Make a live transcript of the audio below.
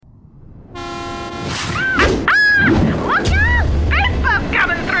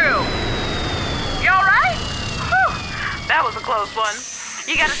close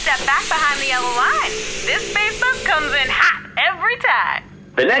one. You gotta step back behind the yellow line. This space bus comes in hot every time.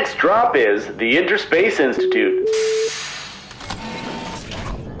 The next drop is the Interspace Institute.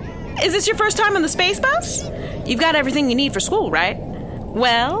 Is this your first time on the space bus? You've got everything you need for school, right?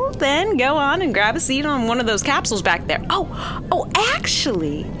 Well, then go on and grab a seat on one of those capsules back there. Oh,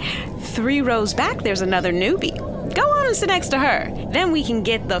 actually, 3 rows back, there's another newbie. Go on and sit next to her. Then we can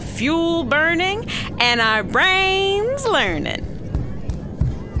get the fuel burning and our brains learning.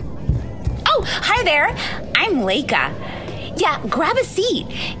 Oh, hi there. I'm Leica. Yeah, grab a seat.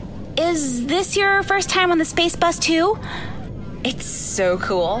 Is this your first time on the space bus too? It's so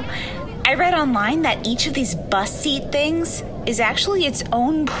cool. I read online that each of these bus seat things is actually its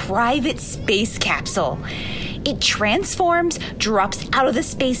own private space capsule. It transforms, drops out of the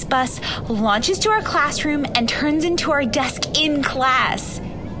space bus, launches to our classroom, and turns into our desk in class.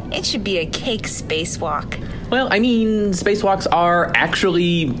 It should be a cake spacewalk. Well, I mean, spacewalks are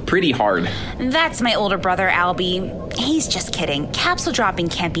actually pretty hard. That's my older brother, Albie. He's just kidding. Capsule dropping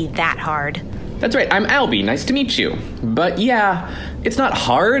can't be that hard. That's right, I'm Albie. Nice to meet you. But yeah, it's not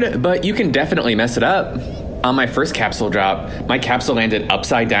hard, but you can definitely mess it up. On my first capsule drop, my capsule landed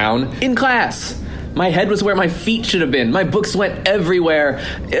upside down in class. My head was where my feet should have been. My books went everywhere.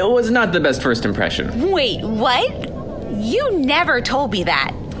 It was not the best first impression. Wait, what? You never told me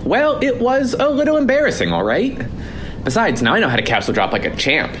that. Well, it was a little embarrassing, all right? Besides, now I know how to capsule drop like a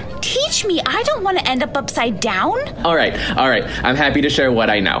champ. Teach me. I don't want to end up upside down. All right. I'm happy to share what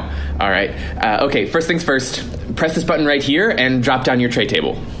I know. All right. Okay, first things first. Press this button right here and drop down your tray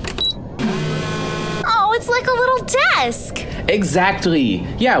table. Oh, it's like a little desk. Exactly.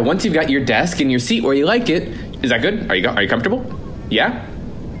 Yeah, once you've got your desk and your seat where you like it. Is that good? Are you comfortable? Yeah?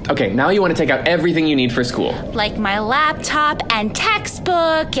 Okay, now you want to take out everything you need for school. Like my laptop and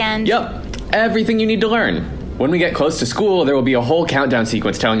textbook and... Yup, everything you need to learn. When we get close to school, there will be a whole countdown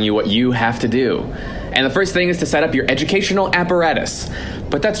sequence telling you what you have to do. And the first thing is to set up your educational apparatus.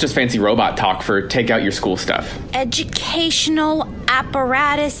 But that's just fancy robot talk for take out your school stuff. Educational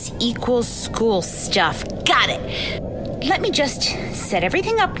apparatus equals school stuff. Got it. Let me just set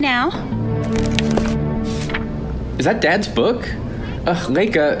everything up now. Is that Dad's book?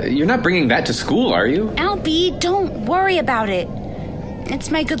 Leica, you're not bringing that to school, are you? Albie, don't worry about it.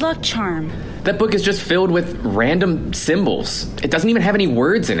 It's my good luck charm. That book is just filled with random symbols. It doesn't even have any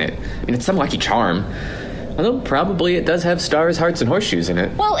words in it. I mean, it's some lucky charm. Although probably it does have stars, hearts, and horseshoes in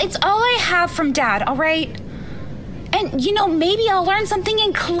it. Well, it's all I have from Dad, all right? And, maybe I'll learn something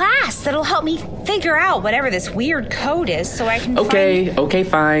in class that'll help me figure out whatever this weird code is so I can Okay,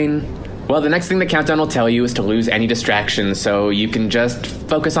 fine. Well, the next thing the countdown will tell you is to lose any distractions so you can just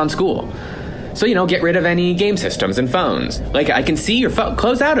focus on school. So, get rid of any game systems and phones. Like, I can see your phone.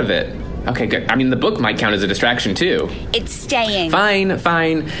 Close out of it. Okay, good. I mean, the book might count as a distraction, too. It's staying. Fine.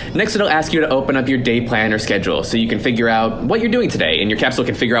 Next, it'll ask you to open up your day plan or schedule so you can figure out what you're doing today, and your capsule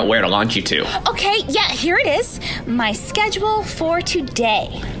can figure out where to launch you to. Okay, yeah, here it is. My schedule for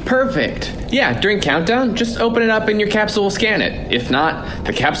today. Perfect. Yeah, during countdown, just open it up and your capsule will scan it. If not,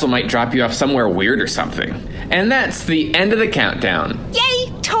 the capsule might drop you off somewhere weird or something. And that's the end of the countdown.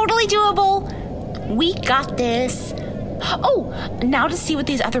 Yay! Totally doable. We got this. Oh, now to see what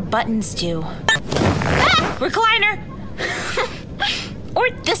these other buttons do. Ah, recliner! Or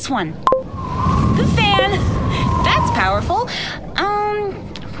this one. The fan. That's powerful.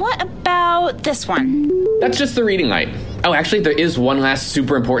 What about this one? That's just the reading light. Oh, actually, there is one last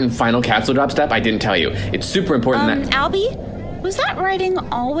super important final capsule drop step I didn't tell you. It's super important that... Albie, was that writing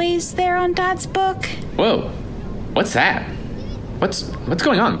always there on Dad's book? Whoa, what's that? What's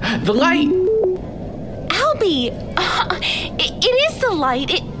going on? The light! Albie, it is the light.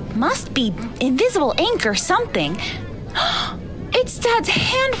 It must be invisible ink or something. It's Dad's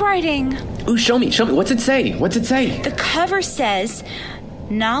handwriting. Ooh, show me. What's it say? The cover says,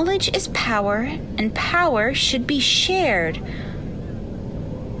 knowledge is power, and power should be shared.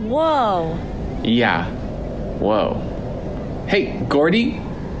 Whoa. Yeah. Whoa. Hey, Gordy,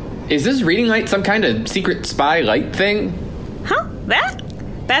 is this reading light some kind of secret spy light thing? Huh?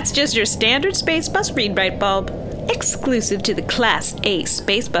 That's just your standard space bus read-write bulb. Exclusive to the Class A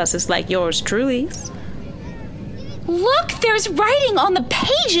space buses like yours truly's. Look, there's writing on the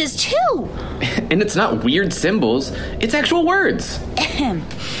pages, too. And it's not weird symbols. It's actual words.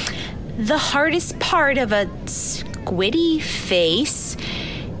 The hardest part of a squiddy face,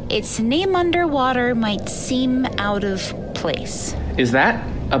 its name underwater might seem out of place. Is that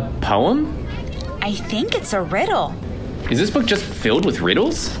a poem? I think it's a riddle. Is this book just filled with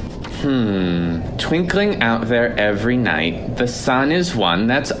riddles? Twinkling out there every night, the sun is one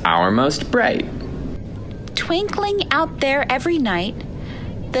that's our most bright. Twinkling out there every night,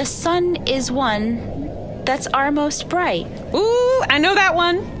 the sun is one that's our most bright. Ooh, I know that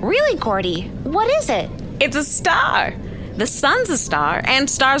one. Really, Gordy? What is it? It's a star. The sun's a star, and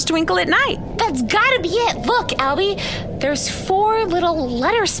stars twinkle at night. That's gotta be it. Look, Albie, there's 4 little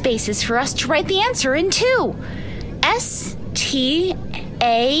letter spaces for us to write the answer in, too. S-T-A-R.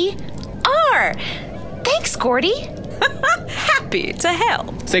 Thanks, Gordy. Happy to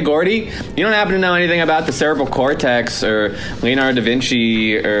help. Say, Gordy, you don't happen to know anything about the cerebral cortex or Leonardo da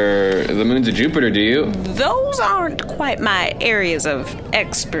Vinci or the moons of Jupiter, do you? Those aren't quite my areas of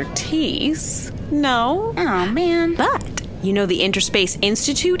expertise. No. Oh, man. But you know, the Interspace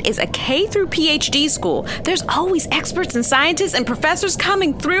Institute is a K through PhD school. There's always experts and scientists and professors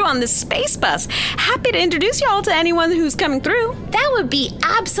coming through on this space bus. Happy to introduce y'all to anyone who's coming through. That would be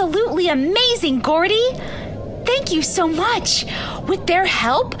absolutely amazing, Gordy. Thank you so much. With their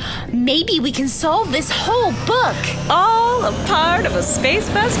help, maybe we can solve this whole book. All a part of a space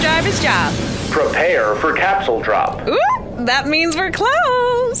bus driver's job. Prepare for capsule drop. Ooh, that means we're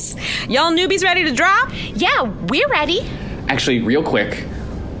close. Y'all newbies ready to drop? Yeah, we're ready. Actually, real quick,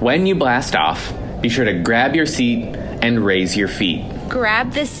 when you blast off, be sure to grab your seat and raise your feet.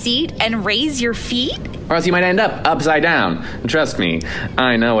 Grab the seat and raise your feet? Or else you might end up upside down. Trust me,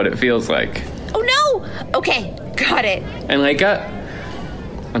 I know what it feels like. Oh, no! Okay, got it. And Leica,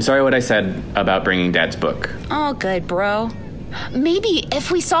 I'm sorry what I said about bringing Dad's book. All good, bro. Maybe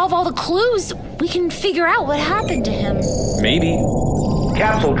if we solve all the clues, we can figure out what happened to him. Maybe.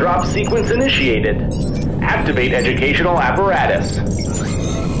 Capsule drop sequence initiated. Activate educational apparatus.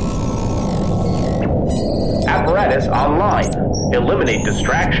 Apparatus online. Eliminate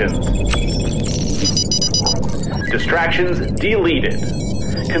distractions. Distractions deleted.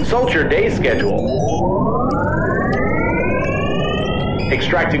 Consult your day schedule.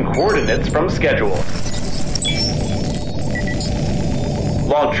 Extracting coordinates from schedule.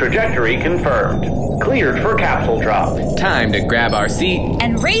 Launch trajectory confirmed. Cleared for capsule drop. Time to grab our seat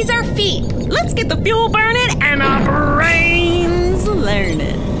and raise our feet. Let's get the fuel burning and our brains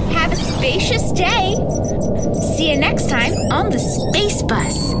learning. Have a spacious day. See you next time on the Space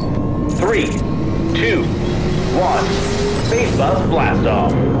Bus. 3, 2, 1. Space bus blast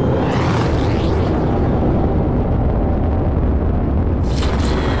off.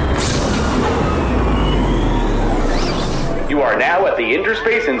 You are now at the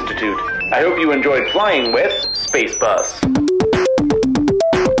Interspace Institute. I hope you enjoyed flying with Space Bus.